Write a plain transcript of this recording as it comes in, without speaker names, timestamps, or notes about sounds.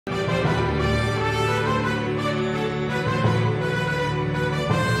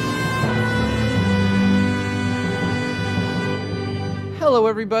Hello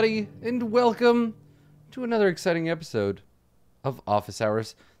everybody, and welcome to another exciting episode of Office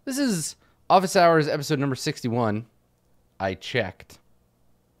Hours. This is Office Hours episode number 61. I checked.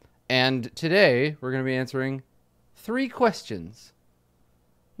 And today we're going to be answering 3 questions.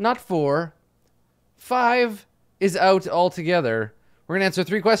 Not 4. 5 is out altogether. We're going to answer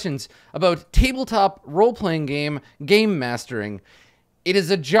 3 questions about tabletop role-playing game mastering. It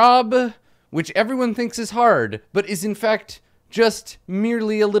is a job which everyone thinks is hard, but is in fact just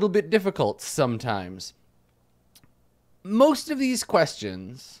merely a little bit difficult sometimes. Most of these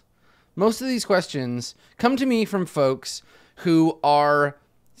questions come to me from folks who are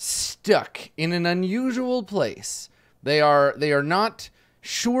stuck in an unusual place. They are not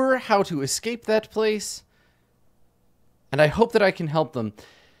sure how to escape that place, and I hope that I can help them.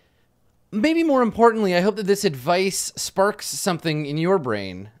 Maybe more importantly, I hope that this advice sparks something in your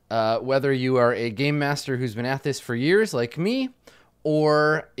brain, whether you are a game master who's been at this for years like me,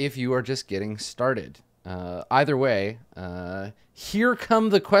 or if you are just getting started. Either way, here come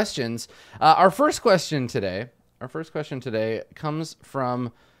the questions. Our first question today comes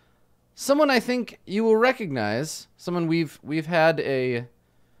from someone I think you will recognize. Someone we've had a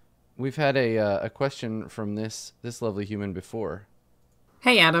question from this lovely human before.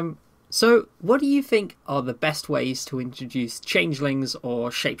 Hey Adam, so what do you think are the best ways to introduce changelings or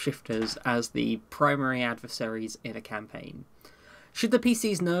shapeshifters as the primary adversaries in a campaign? Should the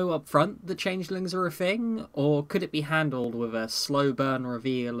PCs know up front that changelings are a thing, or could it be handled with a slow burn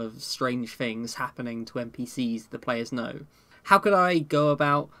reveal of strange things happening to NPCs the players know? How could I go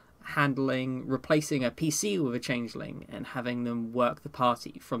about replacing a PC with a changeling and having them work the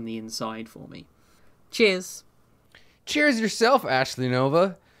party from the inside for me? Cheers! Cheers yourself, Ashley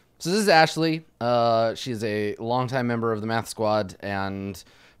Nova. So this is Ashley. She's a longtime member of the Math Squad, and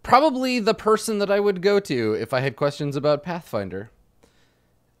probably the person that I would go to if I had questions about Pathfinder.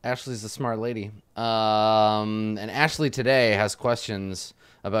 Ashley's a smart lady. And Ashley today has questions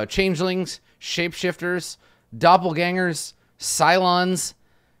about changelings, shapeshifters, doppelgangers, Cylons,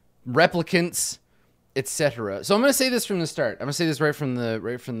 replicants, etc. So I'm going to say this from the start. I'm going to say this right from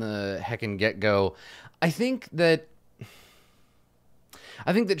the heckin' get-go. I think that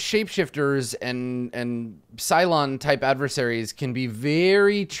shapeshifters and Cylon type adversaries can be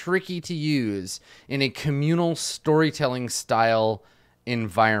very tricky to use in a communal storytelling style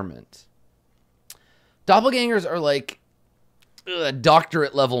environment. Doppelgangers are like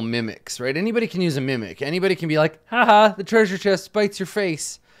doctorate level mimics, right? Anybody can use a mimic. Anybody can be like, haha, the treasure chest bites your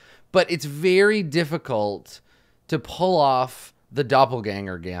face. But it's very difficult to pull off the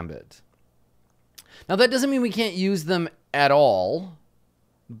doppelganger gambit. Now that doesn't mean we can't use them at all,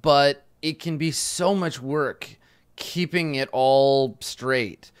 but it can be so much work keeping it all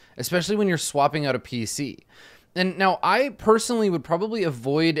straight, especially when you're swapping out a PC. And now I personally would probably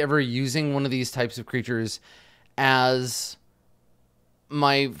avoid ever using one of these types of creatures as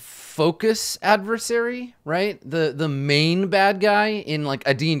my focus adversary, right? The main bad guy in like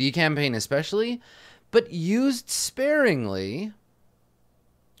a D&D campaign especially, but used sparingly,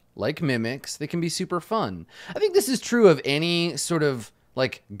 like mimics, they can be super fun. I think this is true of any sort of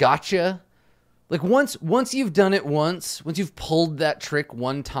like gotcha. Like once you've done it once you've pulled that trick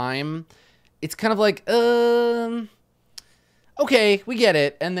one time, it's kind of like, okay, we get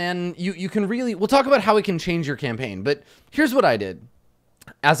it. And then you can really, we'll talk about how it can change your campaign. But here's what I did.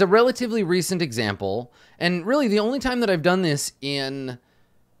 As a relatively recent example, and really the only time that I've done this in,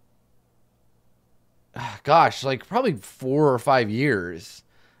 gosh, like probably 4 or 5 years.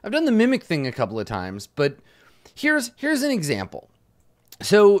 I've done the mimic thing a couple of times, but here's an example.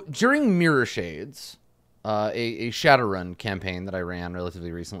 So during Mirror Shades, a Shadowrun campaign that I ran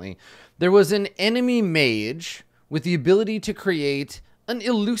relatively recently, there was an enemy mage with the ability to create an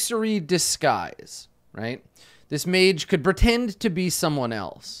illusory disguise, right? This mage could pretend to be someone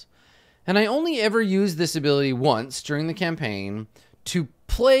else. And I only ever used this ability once during the campaign to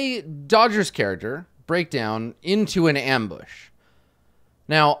play Dodger's character, Breakdown, into an ambush.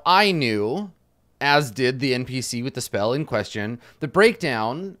 Now, I knew, as did the NPC with the spell in question, the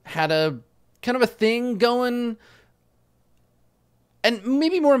Breakdown had a kind of a thing going, and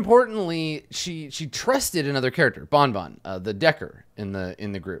maybe more importantly, she trusted another character, Bonbon, the Decker in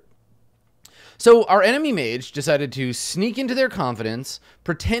the group. So our enemy mage decided to sneak into their confidence,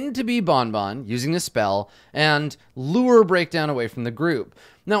 pretend to be Bonbon using the spell, and lure Breakdown away from the group.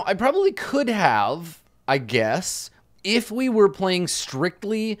 Now, I probably could have, I guess, if we were playing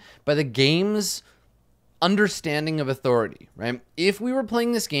strictly by the game's understanding of authority, right? If we were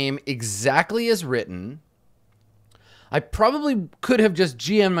playing this game exactly as written, I probably could have just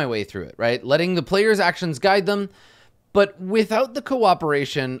GM'd my way through it, right? Letting the player's actions guide them. But without the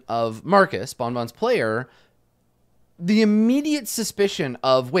cooperation of Marcus, Bonbon's player, the immediate suspicion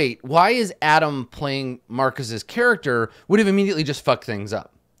of, wait, why is Adam playing Marcus's character would have immediately just fucked things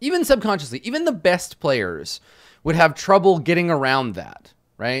up. Even subconsciously, even the best players would have trouble getting around that,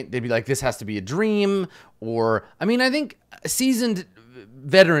 right? They'd be like, this has to be a dream, or, I mean, I think seasoned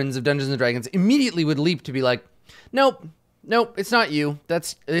veterans of Dungeons & Dragons immediately would leap to be like, nope, it's not you.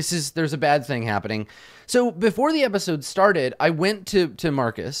 There's a bad thing happening. So before the episode started, I went to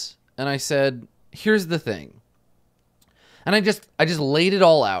Marcus and I said, here's the thing. And I just laid it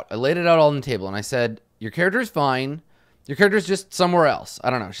all out. I laid it out all on the table and I said, your character's fine. Your character's just somewhere else.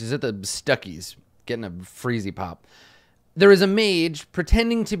 I don't know. She's at the Stuckies getting a freezy pop. There is a mage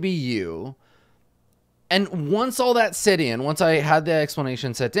pretending to be you. And once all that set in, once I had the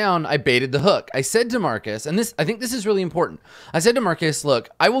explanation set down, I baited the hook. I said to Marcus, and I think this is really important. I said to Marcus, look,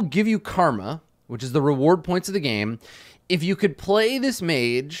 I will give you karma, which is the reward points of the game, if you could play this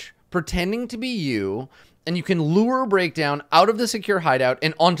mage pretending to be you, and you can lure Breakdown out of the secure hideout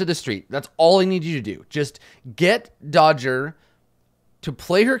and onto the street. That's all I need you to do. Just get Dodger to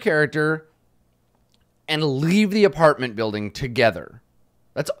play her character and leave the apartment building together.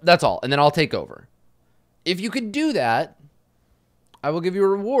 That's all. And then I'll take over. If you could do that, I will give you a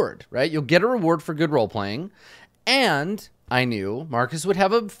reward, right? You'll get a reward for good role-playing. And I knew Marcus would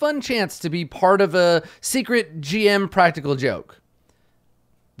have a fun chance to be part of a secret GM practical joke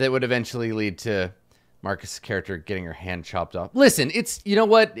that would eventually lead to Marcus' character getting her hand chopped off. Listen, you know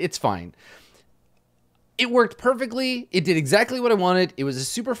what? It's fine. It worked perfectly. It did exactly what I wanted. It was a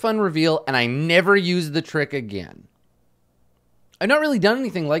super fun reveal, and I never used the trick again. I've not really done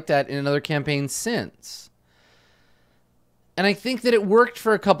anything like that in another campaign since. And I think that it worked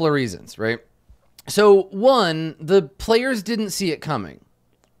for a couple of reasons, right? So, one, the players didn't see it coming,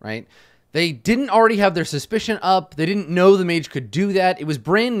 right? They didn't already have their suspicion up. They didn't know the mage could do that. It was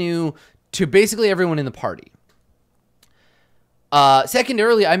brand new to basically everyone in the party.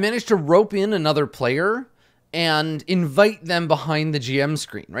 Secondarily, I managed to rope in another player and invite them behind the GM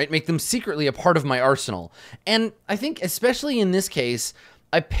screen, right? Make them secretly a part of my arsenal. And I think, especially in this case,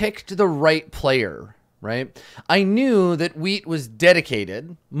 I picked the right player, right? I knew that Wheat was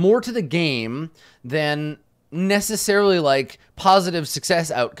dedicated more to the game than necessarily like positive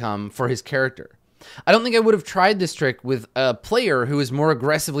success outcome for his character. I don't think I would have tried this trick with a player who is more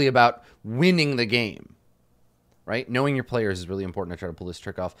aggressively about winning the game, right? Knowing your players is really important to try to pull this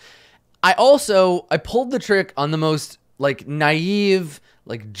trick off. I pulled the trick on the most like naive,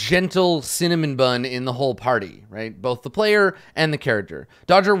 like gentle cinnamon bun in the whole party, right? Both the player and the character.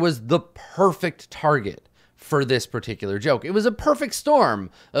 Dodger was the perfect target for this particular joke. It was a perfect storm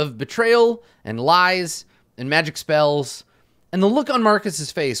of betrayal and lies and magic spells. And the look on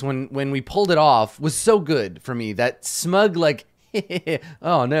Marcus's face when we pulled it off was so good for me. That smug, like,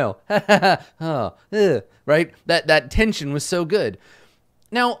 oh no, oh, right? That tension was so good.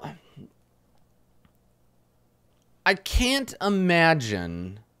 Now, I can't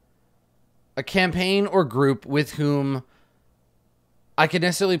imagine a campaign or group with whom I could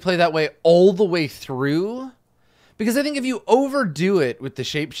necessarily play that way all the way through. Because I think if you overdo it with the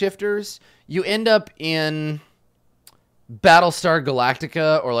shapeshifters, you end up in Battlestar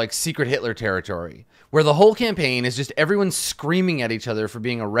Galactica or like Secret Hitler territory, where the whole campaign is just everyone screaming at each other for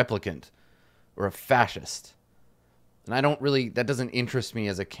being a replicant or a fascist. And that doesn't interest me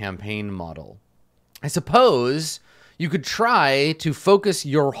as a campaign model. I suppose you could try to focus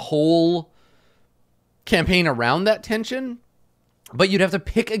your whole campaign around that tension, but you'd have to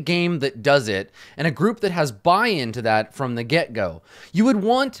pick a game that does it and a group that has buy-in to that from the get-go. You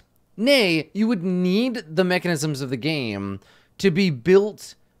would need the mechanisms of the game to be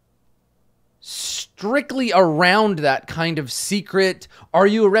built strictly around that kind of secret, are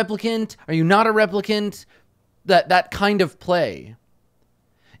you a replicant? Are you not a replicant? That kind of play.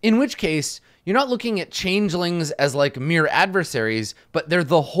 In which case, you're not looking at changelings as like mere adversaries, but they're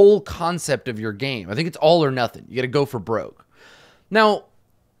the whole concept of your game. I think it's all or nothing. You got to go for broke. Now,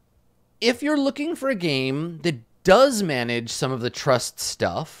 if you're looking for a game that does manage some of the trust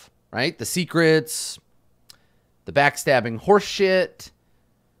stuff, right? The secrets, the backstabbing horse shit,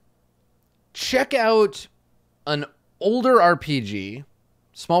 check out an older RPG,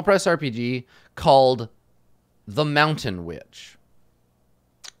 small press RPG called The Mountain Witch.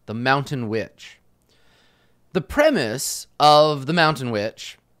 The Mountain Witch. The premise of The Mountain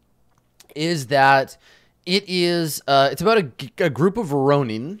Witch is that it's about a group of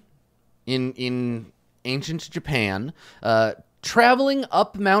Ronin in ancient Japan traveling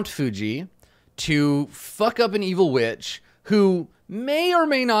up Mount Fuji to fuck up an evil witch who may or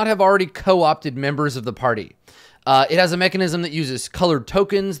may not have already co-opted members of the party. It has a mechanism that uses colored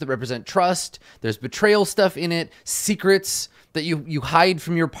tokens that represent trust. There's betrayal stuff in it, secrets that you hide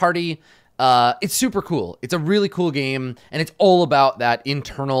from your party. It's super cool. It's a really cool game, and it's all about that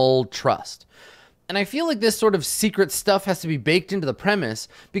internal trust. And I feel like this sort of secret stuff has to be baked into the premise,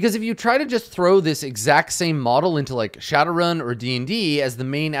 because if you try to just throw this exact same model into like Shadowrun or D&D as the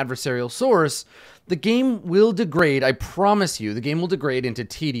main adversarial source, the game will degrade. I promise you, the game will degrade into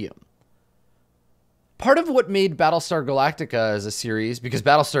tedium. Part of what made Battlestar Galactica as a series, because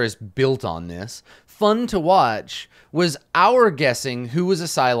Battlestar is built on this, fun to watch, was our guessing who was a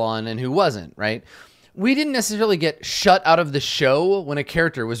Cylon and who wasn't, right? We didn't necessarily get shut out of the show when a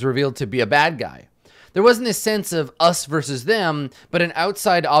character was revealed to be a bad guy. There wasn't this sense of us versus them, but an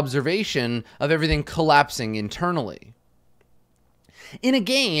outside observation of everything collapsing internally. In a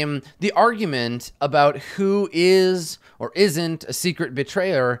game, the argument about who is or isn't a secret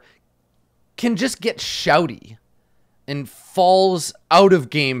betrayer can just get shouty and falls out of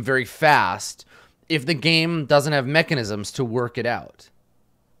game very fast if the game doesn't have mechanisms to work it out,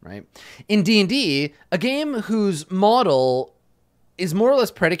 right? In D&D, a game whose model is more or less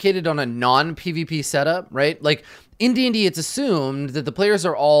predicated on a non-PvP setup, right? Like in D&D, it's assumed that the players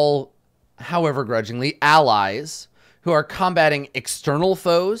are all, however grudgingly, allies who are combating external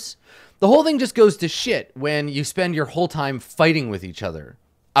foes. The whole thing just goes to shit when you spend your whole time fighting with each other,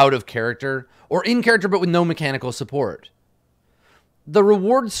 out of character, or in character but with no mechanical support. The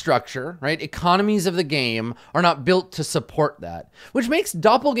reward structure, right, economies of the game are not built to support that, which makes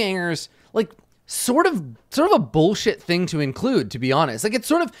doppelgangers like sort of a bullshit thing to include, to be honest. Like it's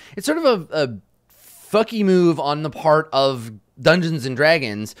sort of a fucky move on the part of Dungeons and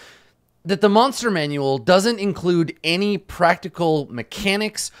Dragons that the monster manual doesn't include any practical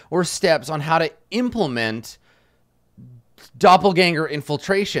mechanics or steps on how to implement doppelganger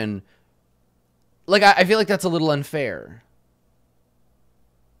infiltration. Like I feel like that's a little unfair.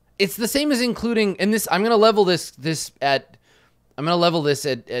 It's the same as including, and this I'm gonna level this at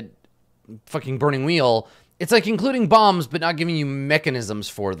fucking Burning Wheel. It's like including bombs but not giving you mechanisms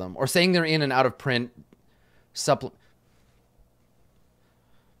for them, or saying they're in and out of print supplement.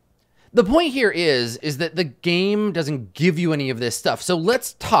 The point here is that the game doesn't give you any of this stuff. So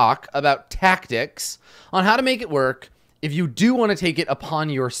let's talk about tactics on how to make it work if you do want to take it upon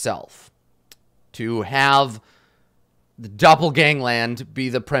yourself to have the doppelgangland be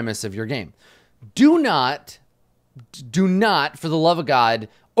the premise of your game. Do not, for the love of God,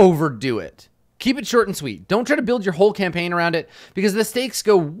 overdo it. Keep it short and sweet. Don't try to build your whole campaign around it, because the stakes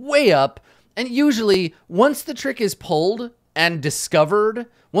go way up, and usually once the trick is pulled and discovered,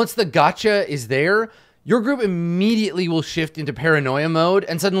 once the gotcha is there, your group immediately will shift into paranoia mode,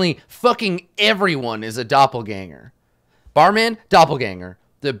 and suddenly fucking everyone is a doppelganger. Barman, doppelganger.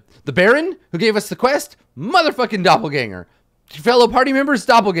 The Baron who gave us the quest, motherfucking doppelganger. Fellow party members,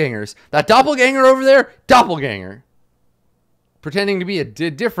 doppelgangers. That doppelganger over there, doppelganger. Pretending to be a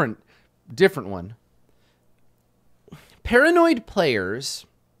different one. Paranoid players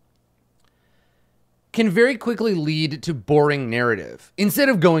can very quickly lead to boring narrative. Instead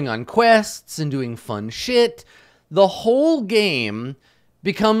of going on quests and doing fun shit, the whole game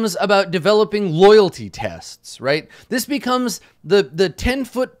becomes about developing loyalty tests, right? This becomes the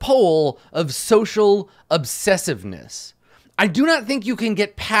 10-foot pole of social obsessiveness. I do not think you can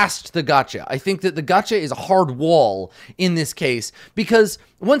get past the gotcha. I think that the gotcha is a hard wall in this case, because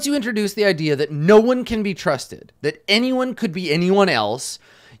once you introduce the idea that no one can be trusted, that anyone could be anyone else,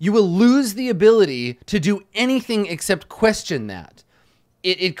 you will lose the ability to do anything except question that.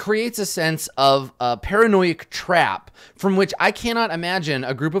 It creates a sense of a paranoid trap from which I cannot imagine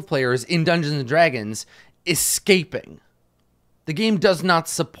a group of players in Dungeons & Dragons escaping. The game does not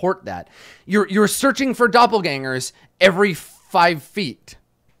support that. You're searching for doppelgangers every 5 feet.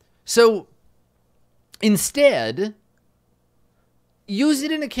 So instead, use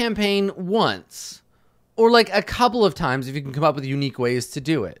it in a campaign once, or like a couple of times if you can come up with unique ways to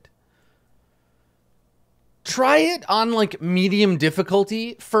do it. Try it on like medium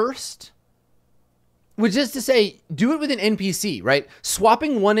difficulty first, which is to say, do it with an NPC, right?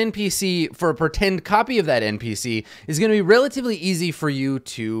 Swapping one NPC for a pretend copy of that NPC is going to be relatively easy for you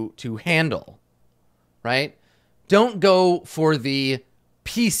to handle, right? Don't go for the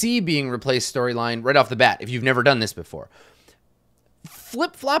PC being replaced storyline right off the bat if you've never done this before.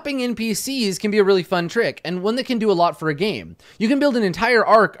 Flip-flopping NPCs can be a really fun trick, and one that can do a lot for a game. You can build an entire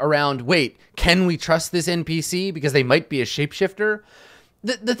arc around, wait, can we trust this NPC because they might be a shapeshifter?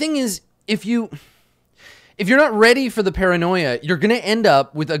 The thing is, if you're not ready for the paranoia, you're going to end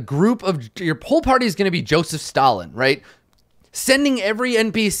up with a group of, your whole party is going to be Joseph Stalin, right? sending every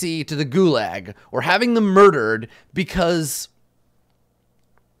NPC to the gulag or having them murdered because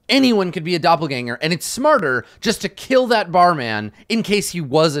anyone could be a doppelganger, and it's smarter just to kill that barman in case he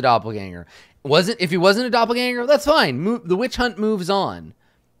was a doppelganger. If he wasn't a doppelganger, that's fine. The witch hunt moves on.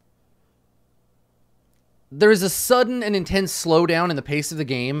 There is a sudden and intense slowdown in the pace of the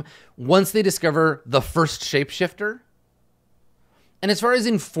game once they discover the first shapeshifter. And as far as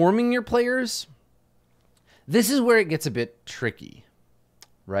informing your players, this is where it gets a bit tricky,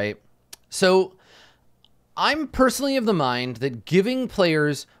 right? So I'm personally of the mind that giving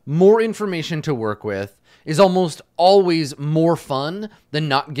players more information to work with is almost always more fun than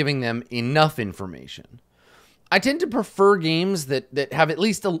not giving them enough information. I tend to prefer games that have at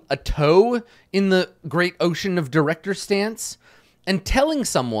least a toe in the great ocean of director stance, and telling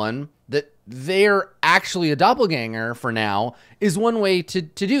someone that they're actually a doppelganger for now is one way to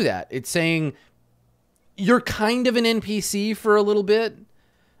do that. It's saying you're kind of an NPC for a little bit,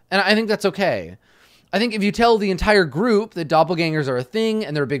 and I think that's okay. I think if you tell the entire group that doppelgangers are a thing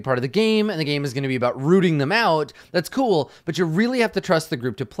and they're a big part of the game and the game is going to be about rooting them out, that's cool, but you really have to trust the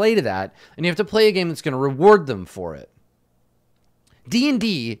group to play to that, and you have to play a game that's going to reward them for it.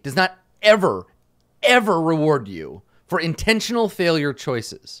 D&D does not ever reward you for intentional failure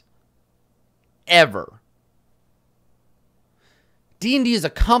choices. Ever. D&D is a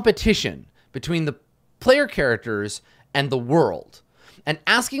competition between the player characters and the world. And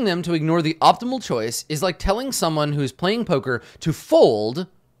asking them to ignore the optimal choice is like telling someone who's playing poker to fold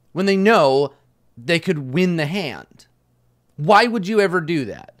when they know they could win the hand. Why would you ever do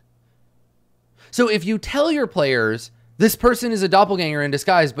that? So if you tell your players, this person is a doppelganger in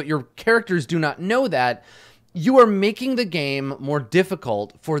disguise, but your characters do not know that, you are making the game more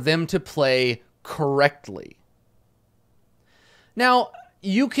difficult for them to play correctly. Now,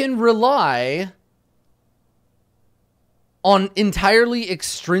 you can rely on entirely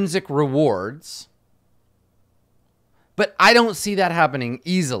extrinsic rewards, but I don't see that happening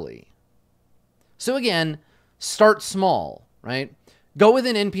easily. So again, start small, right? Go with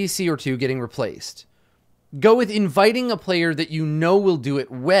an NPC or two getting replaced. Go with inviting a player that you know will do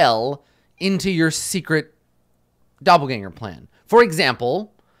it well into your secret doppelganger plan. For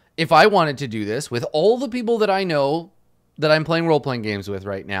example, if I wanted to do this with all the people that I know that I'm playing role-playing games with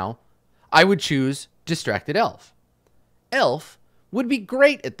right now, I would choose Distracted Elf. Elf would be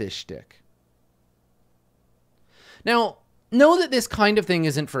great at this shtick. Now, know that this kind of thing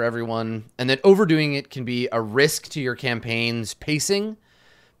isn't for everyone, and that overdoing it can be a risk to your campaign's pacing,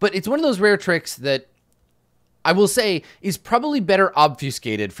 but it's one of those rare tricks that I will say is probably better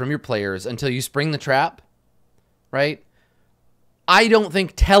obfuscated from your players until you spring the trap, right? I don't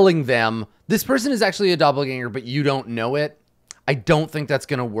think telling them, this person is actually a doppelganger, but you don't know it, I don't think that's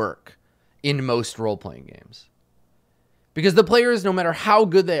going to work in most role-playing games. Because the players, no matter how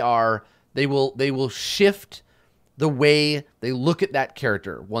good they are, they will shift the way they look at that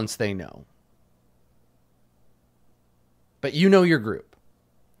character once they know. But you know your group,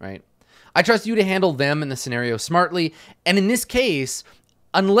 right? I trust you to handle them in the scenario smartly. And in this case,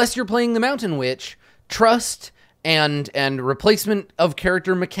 unless you're playing the Mountain Witch, trust and replacement of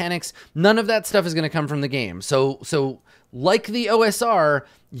character mechanics, none of that stuff is going to come from the game. So like the OSR,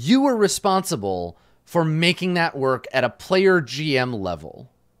 you are responsible for making that work at a player GM level.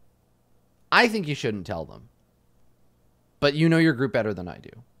 I think you shouldn't tell them. But you know your group better than I do.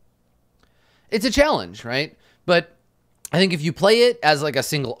 It's a challenge, right? But I think if you play it as like a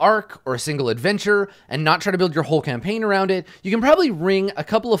single arc or a single adventure and not try to build your whole campaign around it, you can probably wring a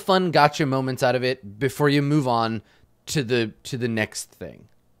couple of fun gotcha moments out of it before you move on to the next thing.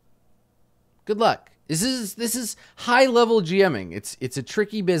 Good luck. This is high level GMing. It's a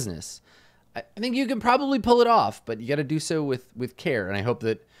tricky business. I think you can probably pull it off, but you got to do so with care. And I hope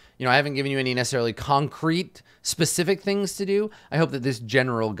that, I haven't given you any necessarily concrete, specific things to do. I hope that this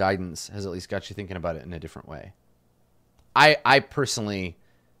general guidance has at least got you thinking about it in a different way. I personally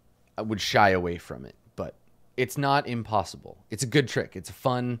would shy away from it, but it's not impossible. It's a good trick. It's a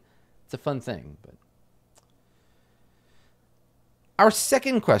fun thing. But our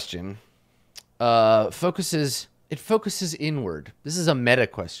second question focuses inward. This is a meta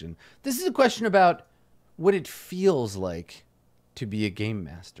question. This is a question about what it feels like to be a game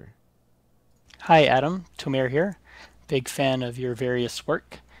master. Hi, Adam. Tomer here. Big fan of your various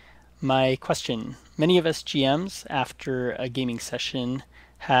work. My question, many of us GMs after a gaming session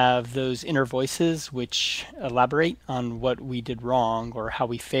have those inner voices which elaborate on what we did wrong or how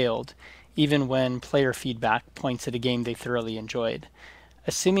we failed, even when player feedback points at a game they thoroughly enjoyed.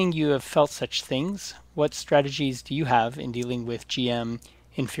 Assuming you have felt such things, what strategies do you have in dealing with GM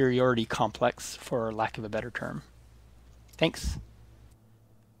inferiority complex, for lack of a better term? Thanks.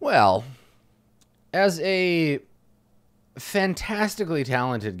 Well, as a fantastically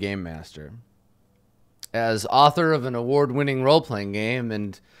talented game master, as author of an award-winning role-playing game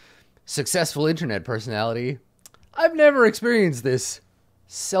and successful internet personality, I've never experienced this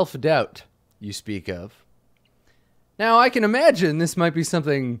self-doubt you speak of. Now, I can imagine this might be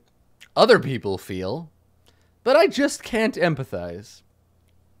something other people feel, but I just can't empathize.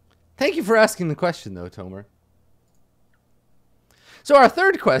 Thank you for asking the question, though, Tomer. So our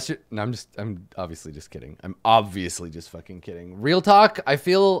third question... No, I'm obviously just kidding. I'm obviously just fucking kidding. Real talk, I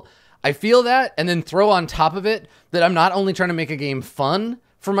feel that, and then throw on top of it that I'm not only trying to make a game fun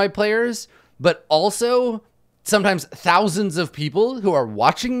for my players, but also sometimes thousands of people who are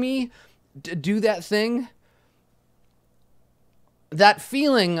watching me do that thing. That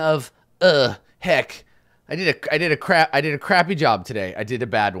feeling of, heck, I did a crappy job today. I did a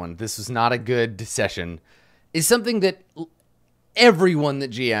bad one. This was not a good session. Is something that everyone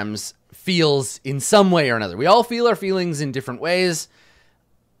that GMs feels in some way or another. We all feel our feelings in different ways.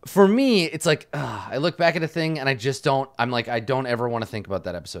 For me, it's like, I look back at a thing and I don't ever want to think about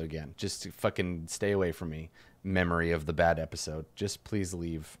that episode again. Just fucking stay away from me. Memory of the bad episode. Just please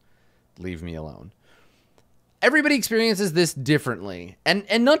leave me alone. Everybody experiences this differently.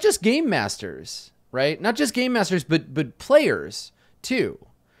 And not just game masters, right? Not just game masters, but players too,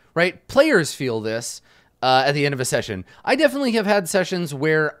 right? Players feel this at the end of a session. I definitely have had sessions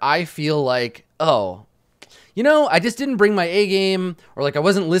where I feel like, oh, you know, I just didn't bring my A game, or like I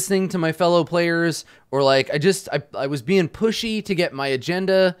wasn't listening to my fellow players, or like I was being pushy to get my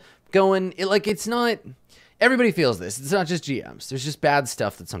agenda going. It's not, everybody feels this. It's not just GMs. There's just bad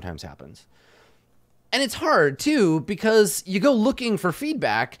stuff that sometimes happens. And it's hard too, because you go looking for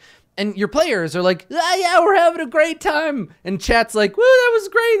feedback and your players are like, yeah, we're having a great time. And chat's like, woo, that was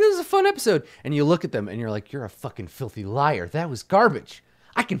great. This was a fun episode. And you look at them and you're like, you're a fucking filthy liar. That was garbage.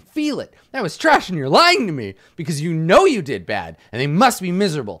 I can feel it. That was trash and you're lying to me because you know you did bad and they must be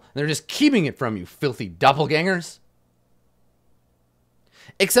miserable. And they're just keeping it from you, filthy doppelgangers.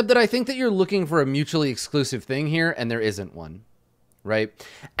 Except that I think that you're looking for a mutually exclusive thing here and there isn't one, right?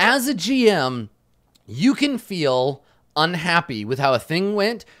 As a GM, you can feel unhappy with how a thing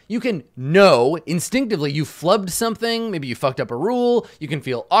went. You can know instinctively you flubbed something. Maybe you fucked up a rule. You can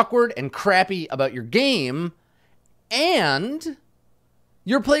feel awkward and crappy about your game. And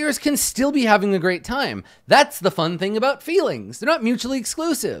your players can still be having a great time. That's the fun thing about feelings. They're not mutually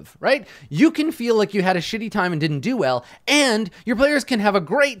exclusive, right? You can feel like you had a shitty time and didn't do well, and your players can have a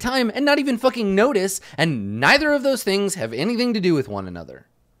great time and not even fucking notice, and neither of those things have anything to do with one another.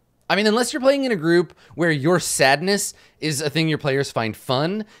 I mean, unless you're playing in a group where your sadness is a thing your players find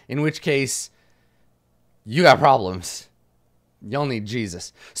fun, in which case you got problems. Y'all need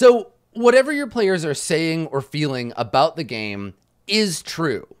Jesus. So whatever your players are saying or feeling about the game is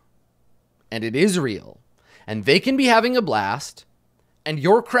true, and it is real, and they can be having a blast, and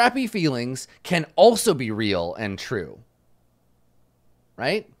your crappy feelings can also be real and true,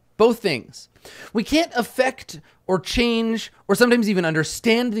 right? Both things. We can't affect or change or sometimes even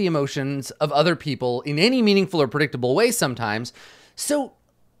understand the emotions of other people in any meaningful or predictable way sometimes. So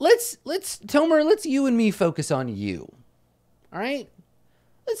let's Tomer, let's you and me focus on you. All right?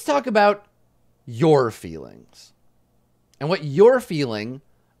 Let's talk about your feelings and what you're feeling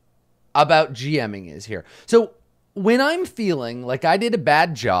about GMing is here. So when I'm feeling like I did a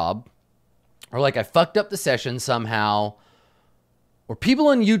bad job or like I fucked up the session somehow, or people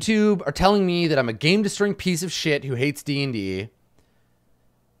on YouTube are telling me that I'm a game-destroying piece of shit who hates D&D,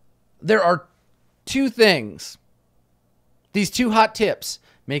 there are two things. These two hot tips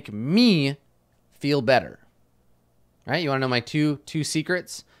make me feel better. All right, you want to know my two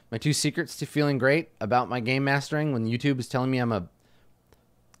secrets? My two secrets to feeling great about my game mastering when YouTube is telling me I'm a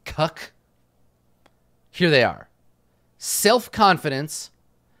cuck? Here they are. Self-confidence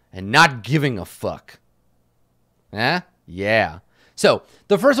and not giving a fuck. Yeah. So,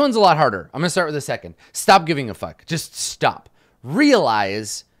 the first one's a lot harder. I'm going to start with the second. Stop giving a fuck. Just stop.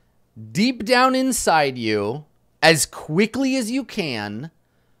 Realize deep down inside you, as quickly as you can,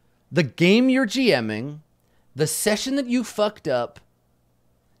 the game you're GMing, the session that you fucked up,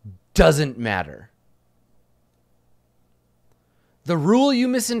 doesn't matter. The rule you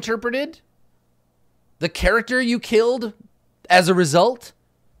misinterpreted, the character you killed as a result,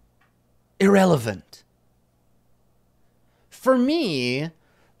 irrelevant. For me,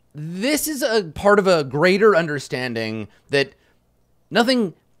 this is a part of a greater understanding that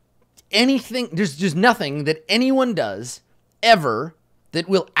there's just nothing that anyone does ever that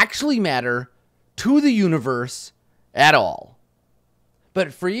will actually matter to the universe at all.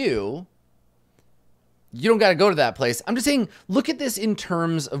 But for you, You don't got to go to that place. I'm just saying, look at this in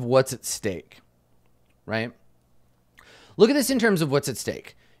terms of what's at stake, right? Look at this in terms of what's at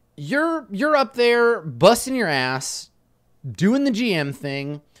stake. You're up there busting your ass, doing the GM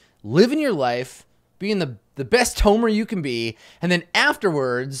thing, living your life, being the best Homer you can be, and then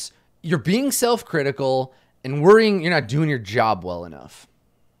afterwards, you're being self-critical and worrying you're not doing your job well enough.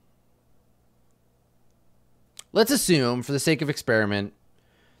 Let's assume, for the sake of experiment,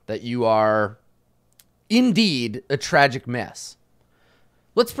 that you are indeed a tragic mess.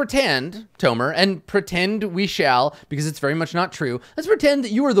 Let's pretend, Tomer, and pretend we shall, because it's very much not true. Let's pretend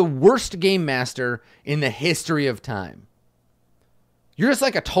that you are the worst game master in the history of time. You're just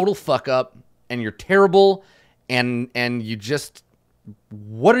like a total fuck up, and you're terrible, and you just,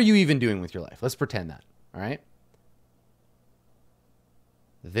 what are you even doing with your life? Let's pretend that, all right?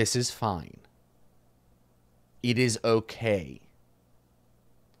 This is fine. It is okay.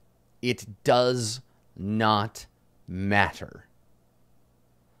 It does not matter.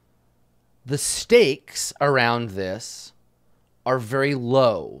 The stakes around this are very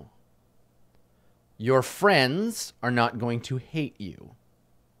low. Your friends are not going to hate you.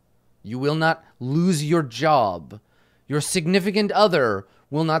 You will not lose your job. Your significant other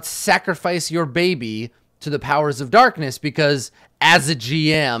will not sacrifice your baby to the powers of darkness because, as a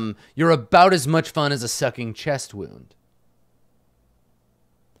GM, you're about as much fun as a sucking chest wound.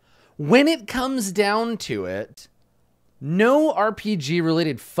 When it comes down to it, no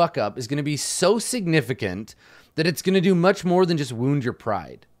RPG-related fuck-up is going to be so significant that it's going to do much more than just wound your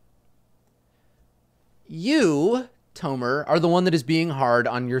pride. You, Tomer, are the one that is being hard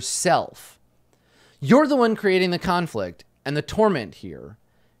on yourself. You're the one creating the conflict and the torment here.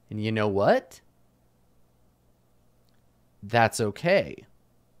 And you know what? That's okay.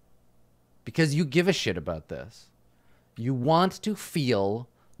 Because you give a shit about this. You want to feel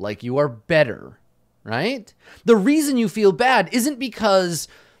like you are better, right? The reason you feel bad isn't because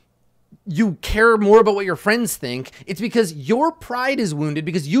you care more about what your friends think. It's because your pride is wounded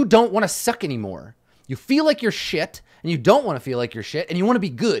because you don't want to suck anymore. You feel like you're shit, and you don't want to feel like you're shit, and you want to be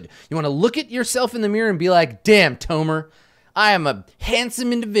good. You want to look at yourself in the mirror and be like, damn, Tomer, I am a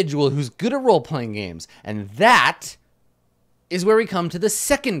handsome individual who's good at role-playing games. And that is where we come to the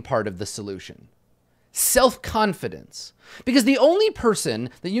second part of the solution. Self-confidence. Because the only person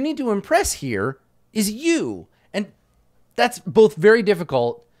that you need to impress here is you. And that's both very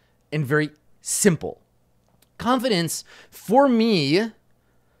difficult and very simple. Confidence, for me,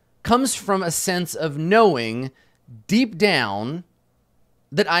 comes from a sense of knowing deep down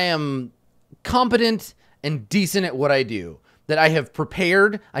that I am competent and decent at what I do. That I have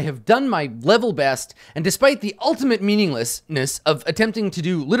prepared, I have done my level best, and despite the ultimate meaninglessness of attempting to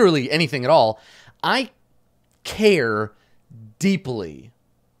do literally anything at all, I care deeply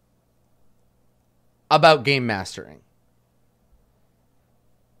about game mastering.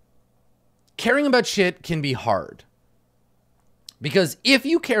 Caring about shit can be hard. Because if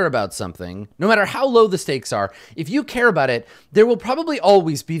you care about something, no matter how low the stakes are, if you care about it, there will probably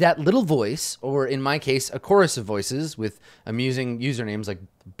always be that little voice, or in my case, a chorus of voices with amusing usernames like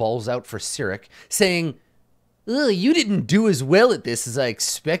Balls Out for Cyric, saying, ugh, you didn't do as well at this as I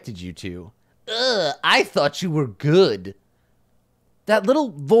expected you to. Ugh, I thought you were good. That little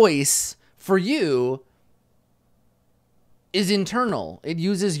voice for you is internal. It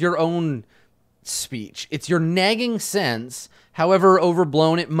uses your own speech. It's your nagging sense, however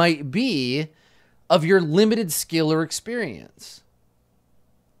overblown it might be, of your limited skill or experience.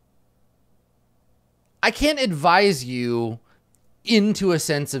 I can't advise you into a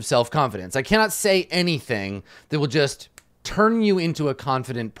sense of self-confidence. I cannot say anything that will just turn you into a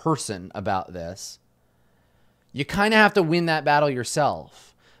confident person about this. You kind of have to win that battle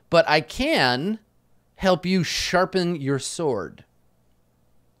yourself. But I can help you sharpen your sword.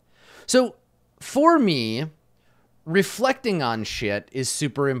 So, for me, reflecting on shit is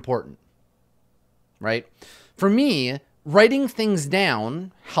super important, right? For me, writing things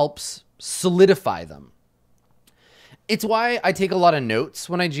down helps solidify them. It's why I take a lot of notes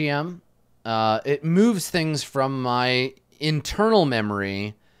when I GM. It moves things from my internal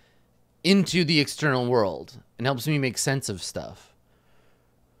memory into the external world and helps me make sense of stuff.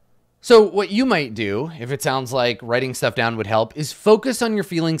 So what you might do, if it sounds like writing stuff down would help, is focus on your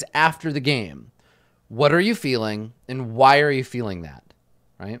feelings after the game. What are you feeling, and why are you feeling that,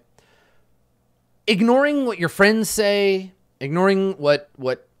 right? Ignoring what your friends say, ignoring what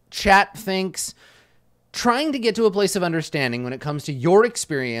chat thinks, trying to get to a place of understanding when it comes to your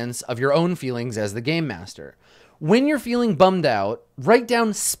experience of your own feelings as the game master. When you're feeling bummed out, write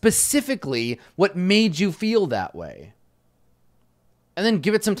down specifically what made you feel that way. and then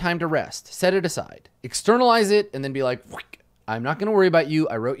give it some time to rest. Set it aside. Externalize it, and then be like, I'm not going to worry about you.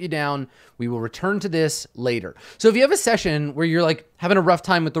 I wrote you down. We will return to this later. So if you have a session where you're like having a rough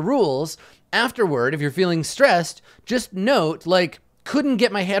time with the rules, afterward, if you're feeling stressed, just note, like, couldn't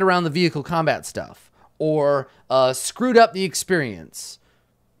get my head around the vehicle combat stuff, or screwed up the experience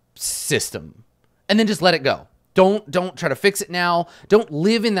system, and then just let it go. Don't try to fix it now. Don't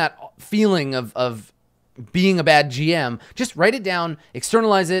live in that feeling of being a bad GM. Just write it down,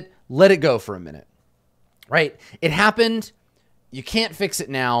 externalize it, let it go for a minute, right? It happened. You can't fix it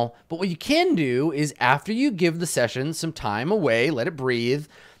now, but what you can do is after you give the session some time away, let it breathe,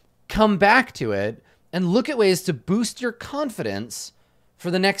 come back to it and look at ways to boost your confidence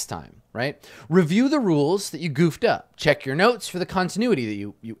for the next time, right? Review the rules that you goofed up. Check your notes for the continuity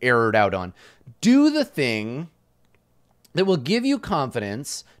that you errored out on. Do the thing that will give you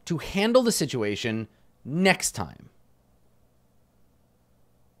confidence to handle the situation next time.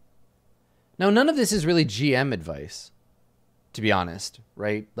 Now, none of this is really GM advice, to be honest,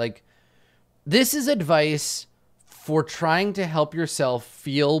 right? Like, this is advice for trying to help yourself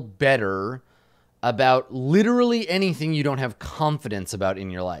feel better about literally anything you don't have confidence about in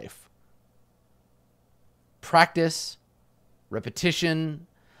your life. Practice, repetition,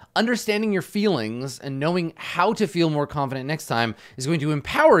 understanding your feelings, and knowing how to feel more confident next time is going to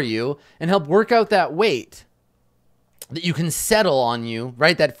empower you and help work out that weight that you can settle on you,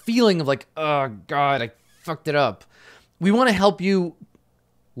 right? That feeling of like, oh God, I fucked it up. We want to help you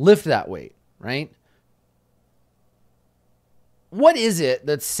lift that weight, right? What is it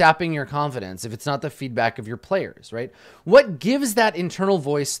that's sapping your confidence if it's not the feedback of your players, right? What gives that internal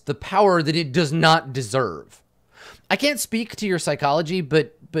voice the power that it does not deserve? I can't speak to your psychology,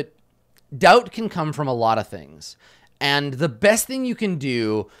 but doubt can come from a lot of things. And the best thing you can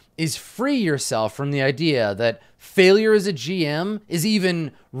do is free yourself from the idea that failure as a GM is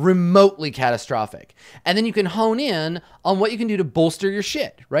even remotely catastrophic. And then you can hone in on what you can do to bolster your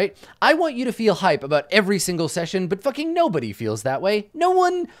shit, right? I want you to feel hype about every single session, but fucking nobody feels that way. No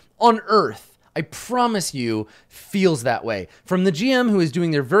one on earth, I promise you, feels that way. From the GM who is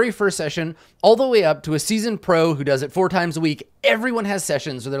doing their very first session all the way up to a seasoned pro who does it 4 times a week, everyone has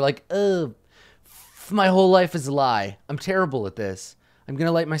sessions where they're like, oh, my whole life is a lie. I'm terrible at this. I'm going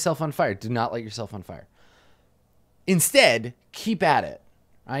to light myself on fire. Do not light yourself on fire. Instead, keep at it,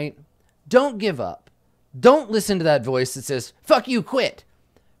 right? Don't give up. Don't listen to that voice that says, fuck you, quit.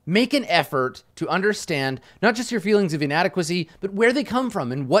 Make an effort to understand not just your feelings of inadequacy, but where they come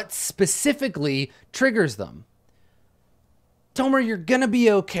from and what specifically triggers them. Tomer, you're going to be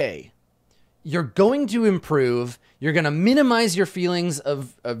okay. You're going to improve. You're going to minimize your feelings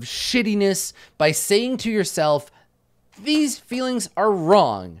of shittiness by saying to yourself, these feelings are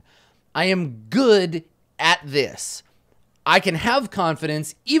wrong. I am good at this. I can have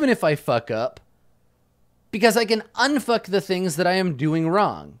confidence even if I fuck up because I can unfuck the things that I am doing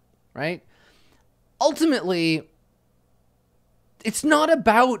wrong, right? Ultimately, it's not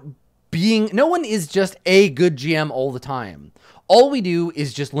about being, no one is just a good GM all the time. All we do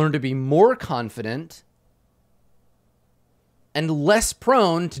is just learn to be more confident and less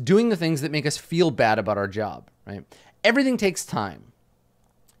prone to doing the things that make us feel bad about our job, right? Everything takes time.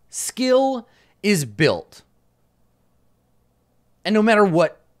 Skill is built. And no matter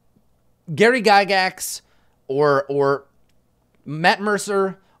what Gary Gygax or Matt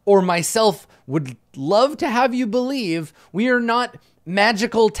Mercer or myself would love to have you believe, we are not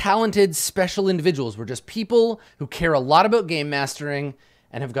magical, talented, special individuals. We're just people who care a lot about game mastering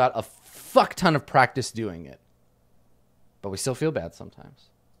and have got a fuck ton of practice doing it. But we still feel bad sometimes.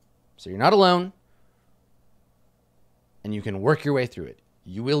 So you're not alone. And you can work your way through it.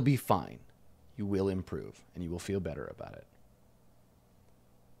 You will be fine. You will improve. And you will feel better about it.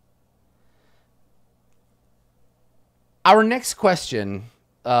 Our next question...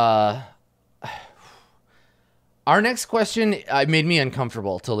 made me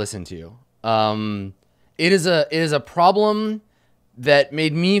uncomfortable to listen to. It is a problem that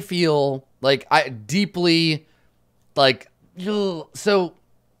made me feel like I deeply like. So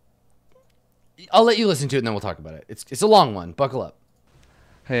I'll let you listen to it and then we'll talk about it. It's a long one. Buckle up.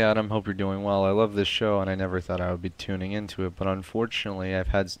 Hey Adam, hope you're doing well. I love this show and I never thought I would be tuning into it, but unfortunately I've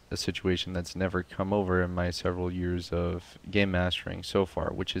had a situation that's never come over in my several years of game mastering so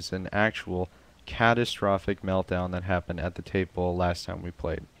far, which is an actual catastrophic meltdown that happened at the table last time we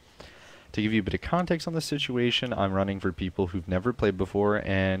played. To give you a bit of context on the situation, I'm running for people who've never played before,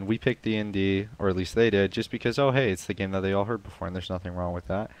 and we picked D&D, or at least they did, just because, oh hey, it's the game that they all heard before, and there's nothing wrong with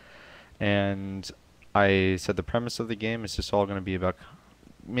that. And I said the premise of the game is just all going to be about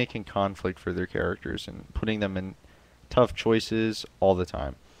making conflict for their characters and putting them in tough choices all the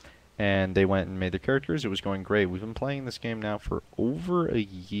time. And they went and made their characters. It was going great. We've been playing this game now for over a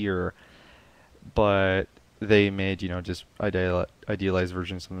year, but they made, just idealized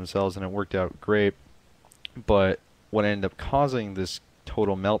versions of themselves, and it worked out great. But what ended up causing this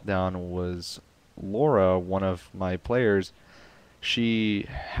total meltdown was Laura, one of my players. She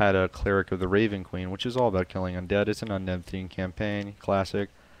had a Cleric of the Raven Queen, which is all about killing undead. It's an undead themed campaign, classic.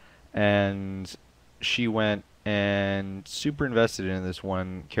 And she went and super invested in this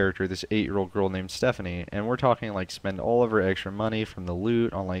one character, this 8-year-old girl named Stephanie. And we're talking like spend all of her extra money from the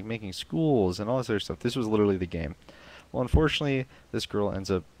loot on like making schools and all this other stuff. This was literally the game. Well, unfortunately, this girl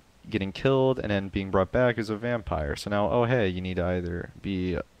ends up getting killed and then being brought back as a vampire. So now, oh hey, you need to either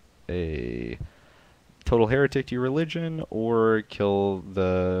be a total heretic to your religion or kill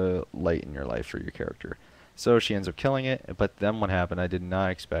the light in your life for your character. So she ends up killing it, but then what happened I did not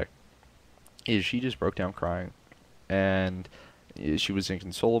expect is she just broke down crying, and she was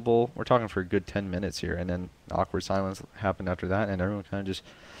inconsolable. We're talking for a good 10 minutes here, and then awkward silence happened after that, and everyone kind of just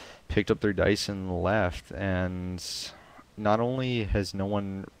picked up their dice and left. And not only has no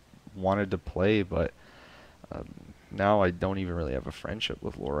one wanted to play, but now I don't even really have a friendship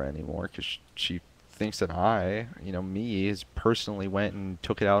with Laura anymore, because she thinks that me, has personally went and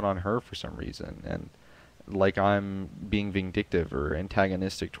took it out on her for some reason, and like I'm being vindictive or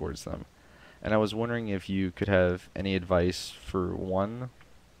antagonistic towards them. And I was wondering if you could have any advice for, one,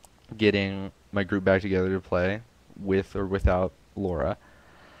 getting my group back together to play with or without Laura,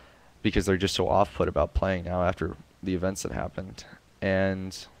 because they're just so off-put about playing now after the events that happened.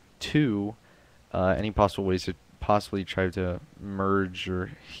 And two, any possible ways to possibly try to merge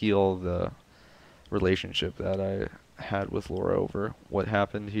or heal the relationship that I had with Laura over what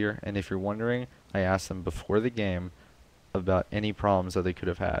happened here. And if you're wondering, I asked them before the game about any problems that they could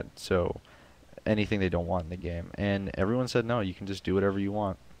have had. So anything they don't want in the game, and everyone said no, you can just do whatever you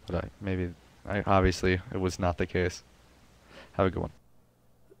want. But obviously it was not the case. Have a good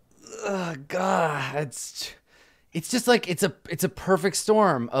one. God, it's just like it's a perfect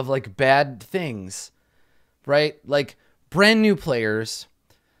storm of like bad things, right? Like brand new players,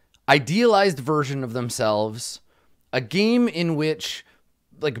 idealized version of themselves, a game in which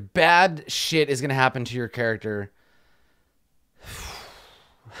like bad shit is gonna happen to your character.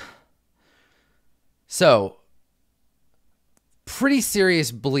 So, pretty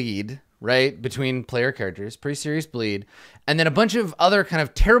serious bleed, right, between player characters, pretty serious bleed, and then a bunch of other kind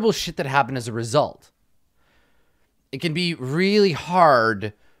of terrible shit that happened as a result. It can be really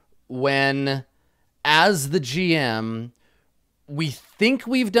hard when, as the GM, we think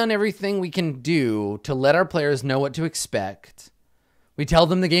we've done everything we can do to let our players know what to expect. We tell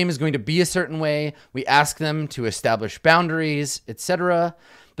them the game is going to be a certain way. We ask them to establish boundaries, etc.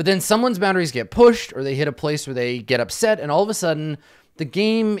 But then someone's boundaries get pushed, or they hit a place where they get upset, and all of a sudden, the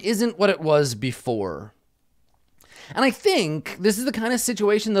game isn't what it was before. And I think this is the kind of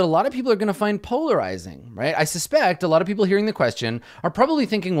situation that a lot of people are going to find polarizing, right? I suspect a lot of people hearing the question are probably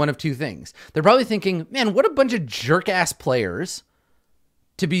thinking one of two things. They're probably thinking, man, what a bunch of jerk-ass players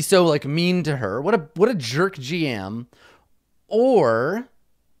to be so like mean to her. What a jerk GM. Or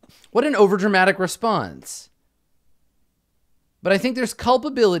what an overdramatic response. But I think there's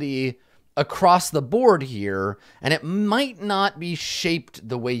culpability across the board here, and it might not be shaped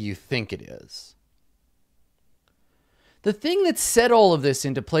the way you think it is. The thing that set all of this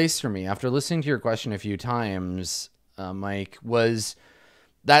into place for me after listening to your question a few times, Mike, was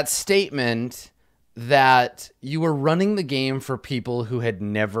that statement that you were running the game for people who had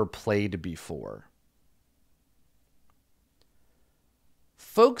never played before.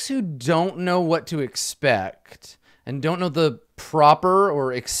 Folks who don't know what to expect and don't know the proper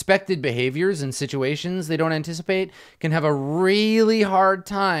or expected behaviors in situations they don't anticipate can have a really hard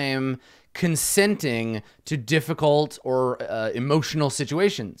time consenting to difficult or emotional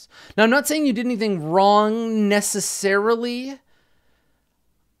situations. Now, I'm not saying you did anything wrong necessarily.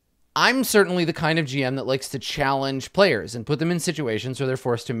 I'm certainly the kind of GM that likes to challenge players and put them in situations where they're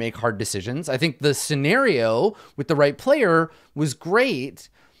forced to make hard decisions. I think the scenario with the right player was great.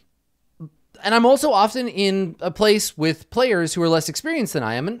 And I'm also often in a place with players who are less experienced than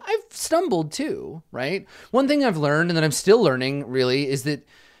I am, and I've stumbled too, right? One thing I've learned, and that I'm still learning really, is that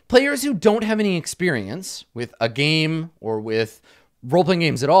players who don't have any experience with a game or with role-playing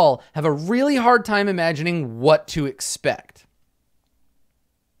games at all have a really hard time imagining what to expect.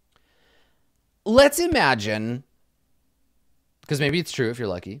 Let's imagine, because maybe it's true if you're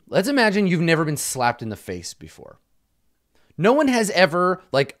lucky, let's imagine you've never been slapped in the face before. No one has ever,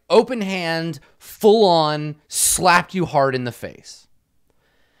 like, open hand, full on, slapped you hard in the face.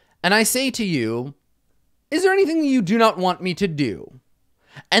 And I say to you, is there anything that you do not want me to do?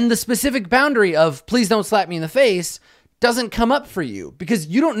 And the specific boundary of please don't slap me in the face doesn't come up for you because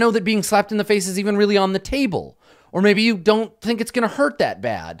you don't know that being slapped in the face is even really on the table. Or maybe you don't think it's going to hurt that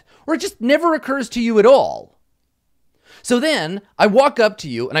bad. Or it just never occurs to you at all. So then I walk up to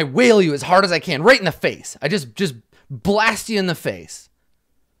you and I wail you as hard as I can, right in the face. I just blast you in the face.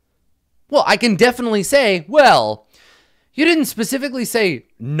 Well, I can definitely say, well, you didn't specifically say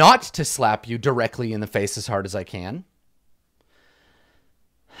not to slap you directly in the face as hard as I can.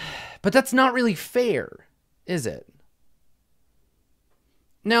 But that's not really fair, is it?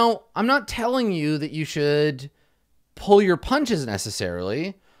 Now, I'm not telling you that you should pull your punches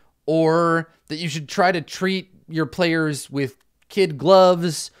necessarily, or that you should try to treat your players with kid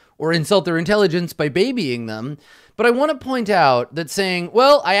gloves or insult their intelligence by babying them. But I want to point out that saying,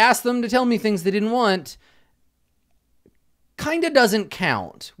 well, I asked them to tell me things they didn't want, kind of doesn't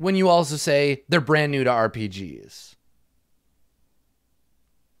count when you also say they're brand new to RPGs.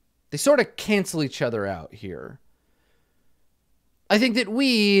 They sort of cancel each other out here. I think that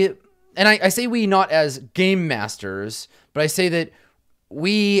we, and I say we not as game masters, but I say that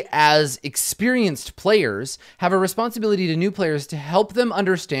we as experienced players have a responsibility to new players to help them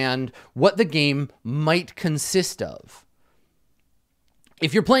understand what the game might consist of.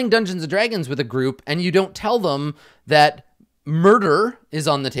 If you're playing Dungeons & Dragons with a group and you don't tell them that murder is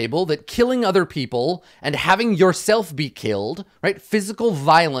on the table, that killing other people and having yourself be killed, right? Physical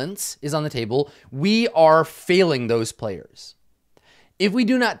violence is on the table. We are failing those players. If we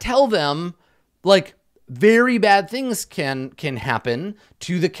do not tell them, like, very bad things can happen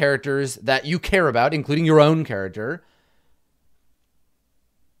to the characters that you care about, including your own character,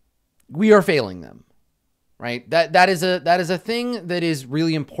 we are failing them, right? That is a thing that is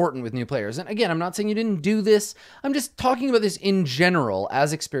really important with new players. And again, I'm not saying you didn't do this. I'm just talking about this in general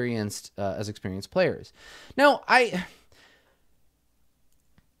as experienced players. Now,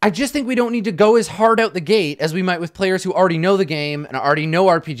 I just think we don't need to go as hard out the gate as we might with players who already know the game and already know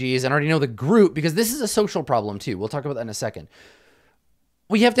RPGs and already know the group, because this is a social problem too. We'll talk about that in a second.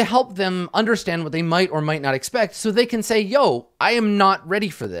 We have to help them understand what they might or might not expect so they can say, yo, I am not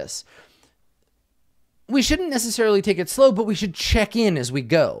ready for this. We shouldn't necessarily take it slow, but we should check in as we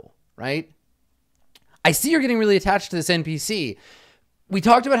go, right? I see you're getting really attached to this NPC. We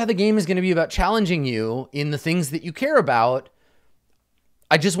talked about how the game is going to be about challenging you in the things that you care about.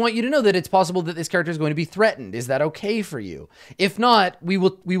 I just want you to know that it's possible that this character is going to be threatened. Is that okay for you? If not, we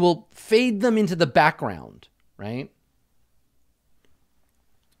will fade them into the background, right?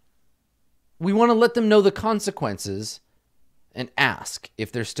 We want to let them know the consequences and ask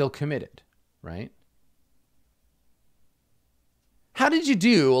if they're still committed, right? How did you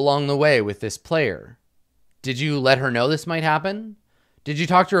do along the way with this player? Did you let her know this might happen? Did you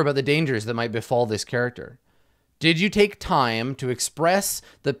talk to her about the dangers that might befall this character? Did you take time to express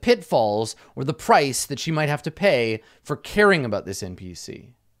the pitfalls or the price that she might have to pay for caring about this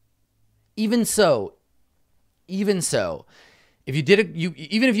NPC? Even so, if you did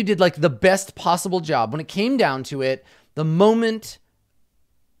even if you did like the best possible job, when it came down to it, the moment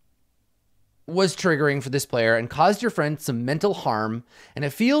was triggering for this player and caused your friend some mental harm, and it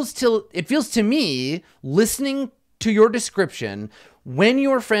feels to me, listening to your description, when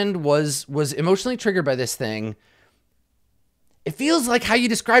your friend was emotionally triggered by this thing, it feels like how you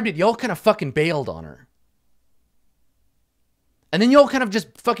described it, y'all kind of fucking bailed on her. And then y'all kind of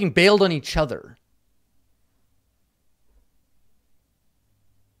just fucking bailed on each other.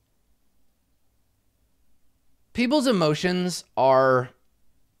 People's emotions are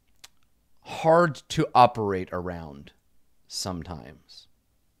hard to operate around sometimes.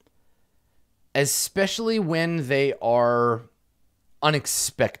 Especially when they are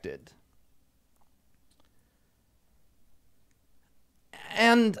unexpected.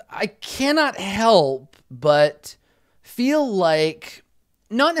 And I cannot help but feel like,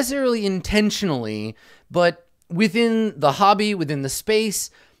 not necessarily intentionally, but within the hobby, within the space,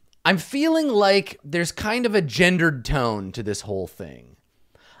 I'm feeling like there's kind of a gendered tone to this whole thing.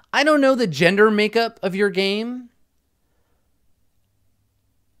 I don't know the gender makeup of your game,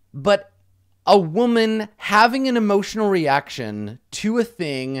 but a woman having an emotional reaction to a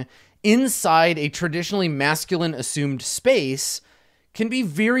thing inside a traditionally masculine assumed space can be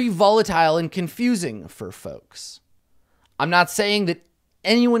very volatile and confusing for folks. I'm not saying that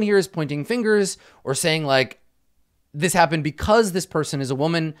anyone here is pointing fingers or saying like this happened because this person is a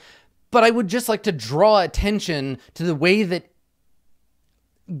woman, but I would just like to draw attention to the way that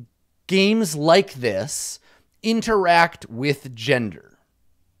games like this interact with gender.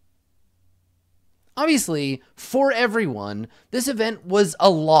 Obviously, for everyone, this event was a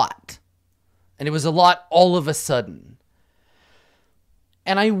lot. And it was a lot all of a sudden.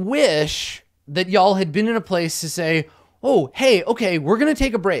 And I wish that y'all had been in a place to say, oh, hey, okay, we're going to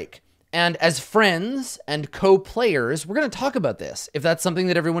take a break. And as friends and co-players, we're going to talk about this, if that's something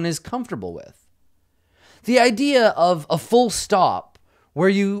that everyone is comfortable with. The idea of a full stop where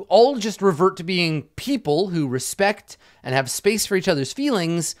you all just revert to being people who respect and have space for each other's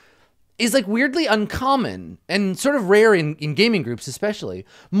feelings is like weirdly uncommon and sort of rare in gaming groups especially.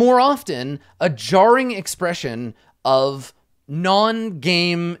 More often, a jarring expression of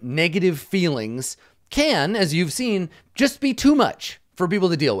non-game negative feelings can, as you've seen, just be too much for people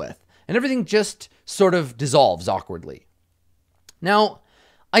to deal with. And everything just sort of dissolves awkwardly. Now,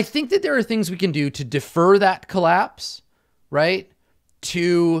 I think that there are things we can do to defer that collapse, right?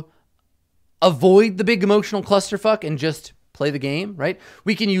 To avoid the big emotional clusterfuck and just play the game, right?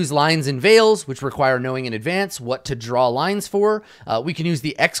 We can use lines and veils, which require knowing in advance what to draw lines for. We can use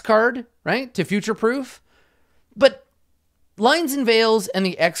the X card, right, to future-proof. But lines and veils and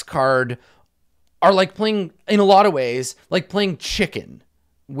the X card are like playing, in a lot of ways, like playing chicken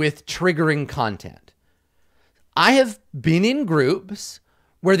with triggering content. I have been in groups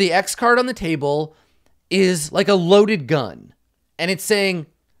where the X card on the table is like a loaded gun. And it's saying,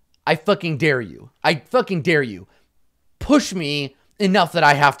 I fucking dare you. I fucking dare you. Push me enough that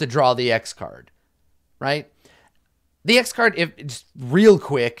I have to draw the X card, right? The X card, if just real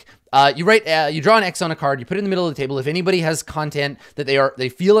quick, you draw an X on a card, you put it in the middle of the table. If anybody has content that they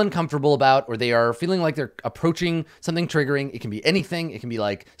feel uncomfortable about, or they are feeling like they're approaching something triggering, it can be anything. It can be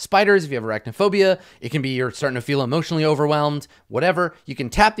like spiders if you have arachnophobia. It can be you're starting to feel emotionally overwhelmed, whatever. You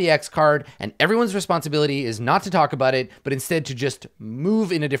can tap the X card, and everyone's responsibility is not to talk about it, but instead to just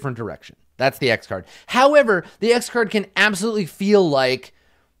move in a different direction. That's the X card. However, the X card can absolutely feel like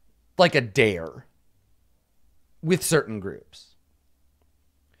a dare with certain groups.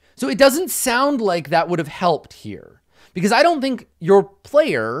 So it doesn't sound like that would have helped here, because I don't think your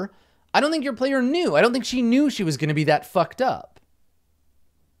player knew. I don't think she knew she was going to be that fucked up.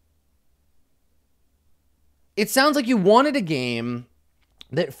 It sounds like you wanted a game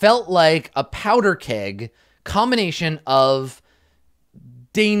that felt like a powder keg combination of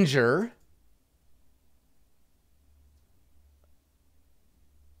danger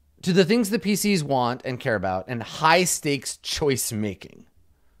to the things the PCs want and care about, and high stakes choice making,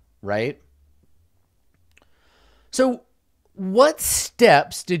 right? So what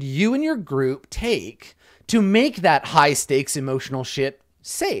steps did you and your group take to make that high stakes emotional shit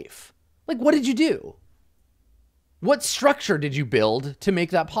safe? Like, what did you do? What structure did you build to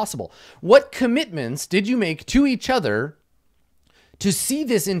make that possible? What commitments did you make to each other to see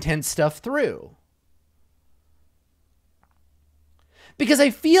this intense stuff through? Because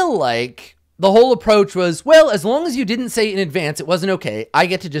I feel like the whole approach was, well, as long as you didn't say in advance it wasn't okay, I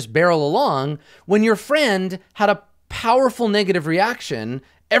get to just barrel along. When your friend had a powerful negative reaction,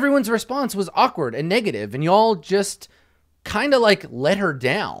 everyone's response was awkward and negative, and you all just kind of like let her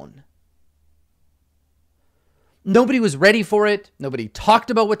down. Nobody was ready for it. Nobody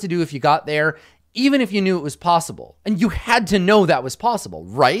talked about what to do if you got there, even if you knew it was possible. And you had to know that was possible,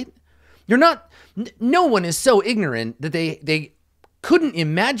 right? No one is so ignorant that they couldn't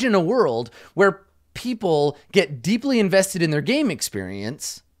imagine a world where people get deeply invested in their game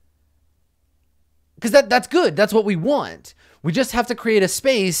experience, because that's good. That's what we want. We just have to create a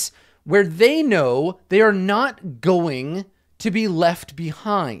space where they know they are not going to be left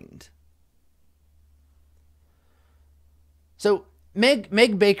behind. So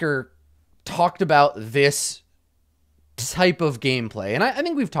Meg Baker talked about this type of gameplay, and I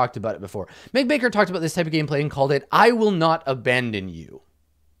think we've talked about it before. Meg Baker talked about this type of gameplay and called it, I will not abandon you.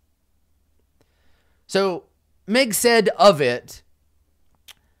 So Meg said of it,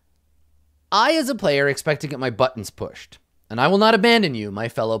 I as a player expect to get my buttons pushed, and I will not abandon you, my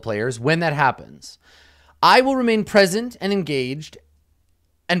fellow players, when that happens. I will remain present and engaged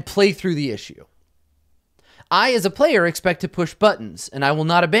and play through the issue. I as a player expect to push buttons, and I will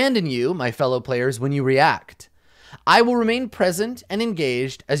not abandon you, my fellow players, when you react. I will remain present and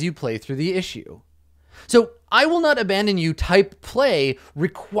engaged as you play through the issue. So I will not abandon you type play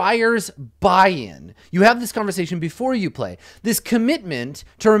requires buy-in. You have this conversation before you play. This commitment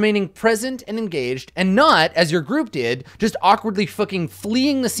to remaining present and engaged, and not, as your group did, just awkwardly fucking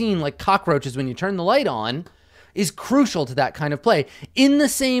fleeing the scene like cockroaches when you turn the light on, is crucial to that kind of play. In the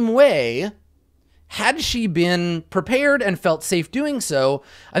same way, had she been prepared and felt safe doing so,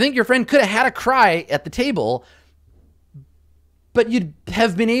 I think your friend could have had a cry at the table, but you'd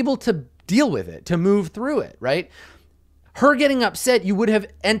have been able to deal with it, to move through it, right? Her getting upset, you would have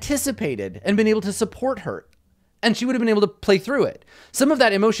anticipated and been able to support her and she would have been able to play through it. Some of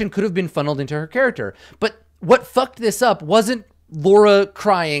that emotion could have been funneled into her character. But what fucked this up wasn't Laura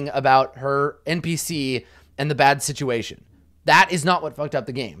crying about her NPC and the bad situation. That is not what fucked up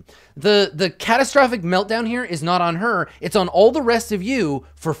the game. The catastrophic meltdown here is not on her. It's on all the rest of you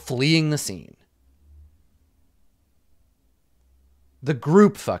for fleeing the scene. The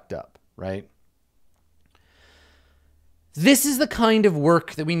group fucked up, right? This is the kind of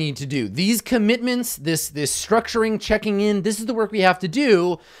work that we need to do. These commitments, this structuring, checking in, this is the work we have to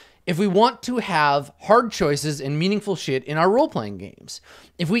do if we want to have hard choices and meaningful shit in our role-playing games.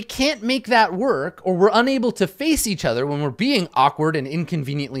 If we can't make that work, or we're unable to face each other when we're being awkward and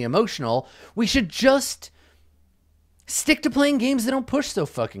inconveniently emotional, we should just stick to playing games that don't push so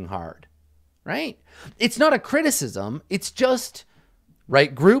fucking hard, right? It's not a criticism. It's just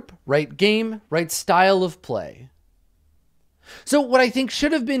right group, right game, right style of play. So what I think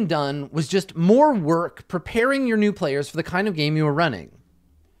should have been done was just more work preparing your new players for the kind of game you were running.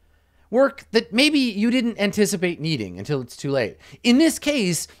 Work that maybe you didn't anticipate needing until it's too late. In this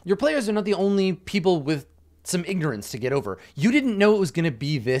case, your players are not the only people with some ignorance to get over. You didn't know it was going to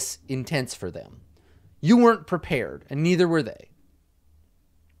be this intense for them. You weren't prepared, and neither were they.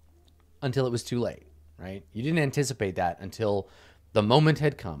 Until it was too late, right? You didn't anticipate that until the moment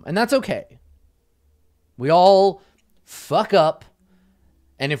had come. And that's okay. We all fuck up,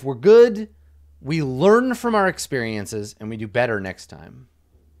 and if we're good, we learn from our experiences and we do better next time.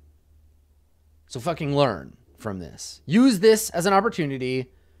 So fucking learn from this. Use this as an opportunity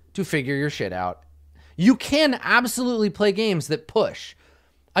to figure your shit out. You can absolutely play games that push.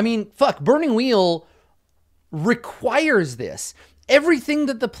 I mean, fuck, Burning Wheel requires this. Everything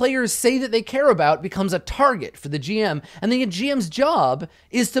that the players say that they care about becomes a target for the GM, and the GM's job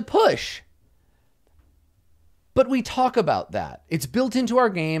is to push. But we talk about that. It's built into our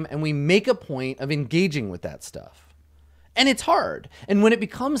game, and we make a point of engaging with that stuff. And it's hard. And when it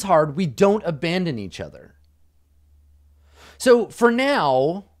becomes hard, we don't abandon each other. So for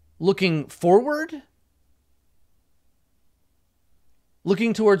now, looking forward,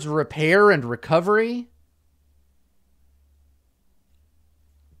 looking towards repair and recovery,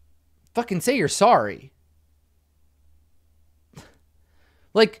 fucking say you're sorry.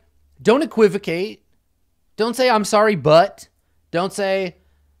 Like, don't equivocate. Don't say, I'm sorry, but. Don't say,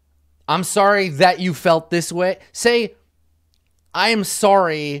 I'm sorry that you felt this way. Say, I am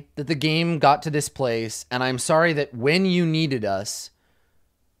sorry that the game got to this place, and I'm sorry that when you needed us,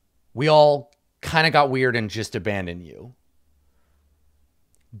 we all kind of got weird and just abandoned you.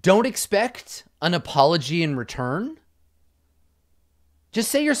 Don't expect an apology in return. Just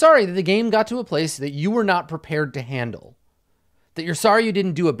say you're sorry that the game got to a place that you were not prepared to handle. That you're sorry you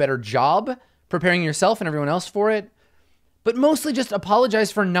didn't do a better job preparing yourself and everyone else for it. But mostly just apologize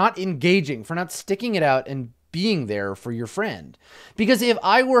for not engaging, for not sticking it out and being there for your friend. Because if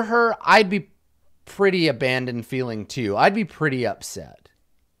I were her, I'd be pretty abandoned feeling too. I'd be pretty upset.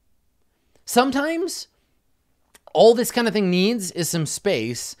 Sometimes all this kind of thing needs is some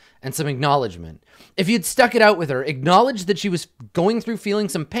space and some acknowledgement. If you'd stuck it out with her, acknowledged that she was going through feeling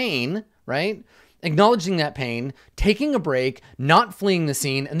some pain, right? Acknowledging that pain, taking a break, not fleeing the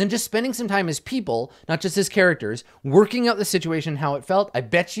scene, and then just spending some time as people, not just as characters, working out the situation, how it felt, I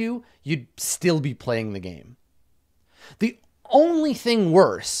bet you'd still be playing the game. The only thing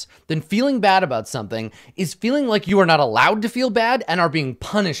worse than feeling bad about something is feeling like you are not allowed to feel bad and are being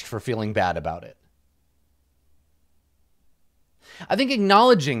punished for feeling bad about it. I think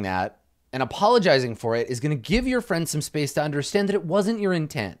acknowledging that and apologizing for it is going to give your friend some space to understand that it wasn't your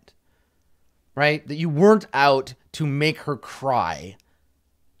intent, right? That you weren't out to make her cry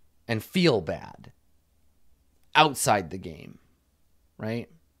and feel bad outside the game, right?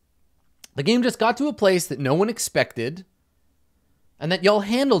 The game just got to a place that no one expected and that y'all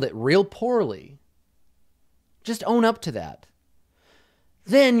handled it real poorly. Just own up to that.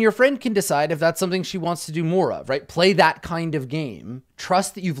 Then your friend can decide if that's something she wants to do more of, right? Play that kind of game.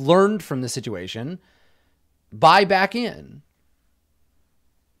 Trust that you've learned from the situation. Buy back in.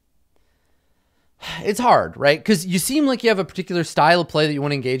 It's hard, right? Because you seem like you have a particular style of play that you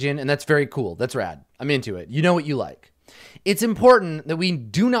want to engage in, and that's very cool. That's rad. I'm into it. You know what you like. It's important that we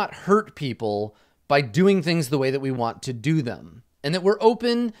do not hurt people by doing things the way that we want to do them, and that we're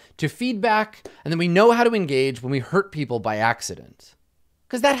open to feedback, and that we know how to engage when we hurt people by accident.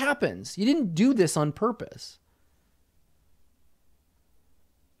 Because that happens. You didn't do this on purpose.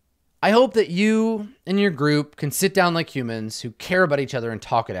 I hope that you and your group can sit down like humans who care about each other and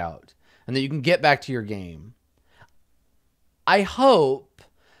talk it out, and that you can get back to your game. I hope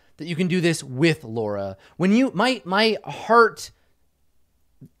that you can do this with Laura. When you, my heart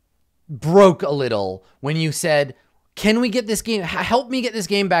broke a little when you said, can we get this game, help me get this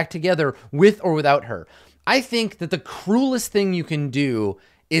game back together with or without her. I think that the cruelest thing you can do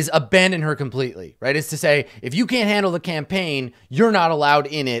is abandon her completely, right? It's to say, if you can't handle the campaign, you're not allowed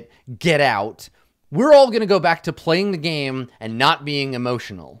in it, get out. We're all going to go back to playing the game and not being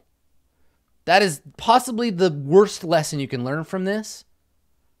emotional. That is possibly the worst lesson you can learn from this.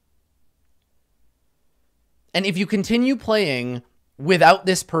 And if you continue playing without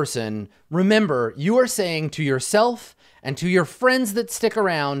this person, remember, you are saying to yourself and to your friends that stick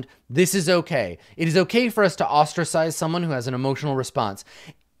around, this is okay. It is okay for us to ostracize someone who has an emotional response.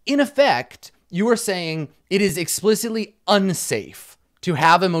 In effect, you are saying it is explicitly unsafe to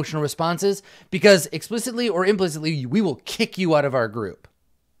have emotional responses because explicitly or implicitly, we will kick you out of our group.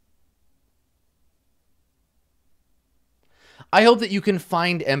 I hope that you can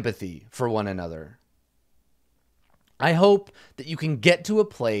find empathy for one another. I hope that you can get to a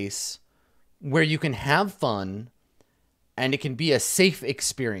place where you can have fun and it can be a safe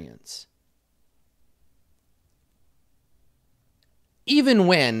experience. Even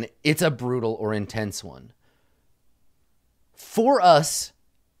when it's a brutal or intense one. For us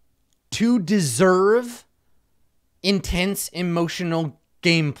to deserve intense emotional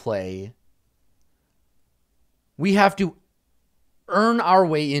gameplay, we have to earn our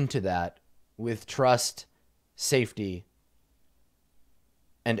way into that with trust, safety,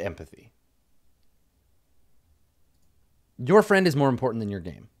 and empathy. Your friend is more important than your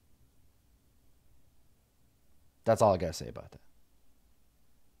game. That's all I gotta say about that.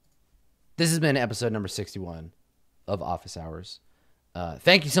 This has been episode number 61 of Office Hours.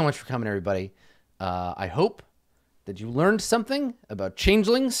 Thank you so much for coming, everybody. I hope that you learned something about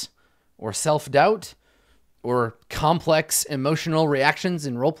changelings or self-doubt or complex emotional reactions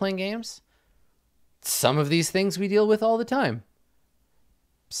in role-playing games. Some of these things we deal with all the time.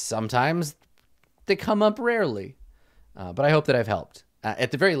 Sometimes they come up rarely. But I hope that I've helped.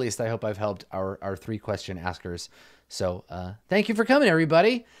 At the very least, I hope I've helped our 3 question askers. So thank you for coming,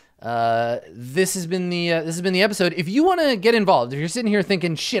 everybody. This has been the episode. If you want to get involved, if you're sitting here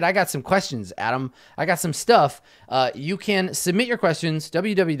thinking, shit, I got some questions, Adam, I got some stuff, you can submit your questions,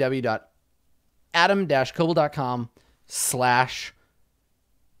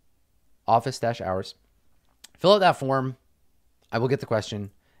 www.adam-koval.com/office-hours. Fill out that form. I will get the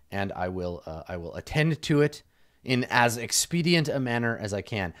question and I will attend to it in as expedient a manner as I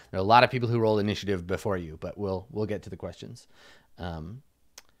can. There are a lot of people who roll initiative before you, but we'll get to the questions.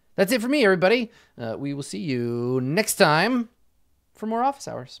 That's it for me, everybody. We will see you next time for more Office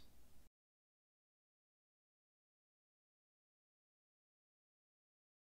Hours.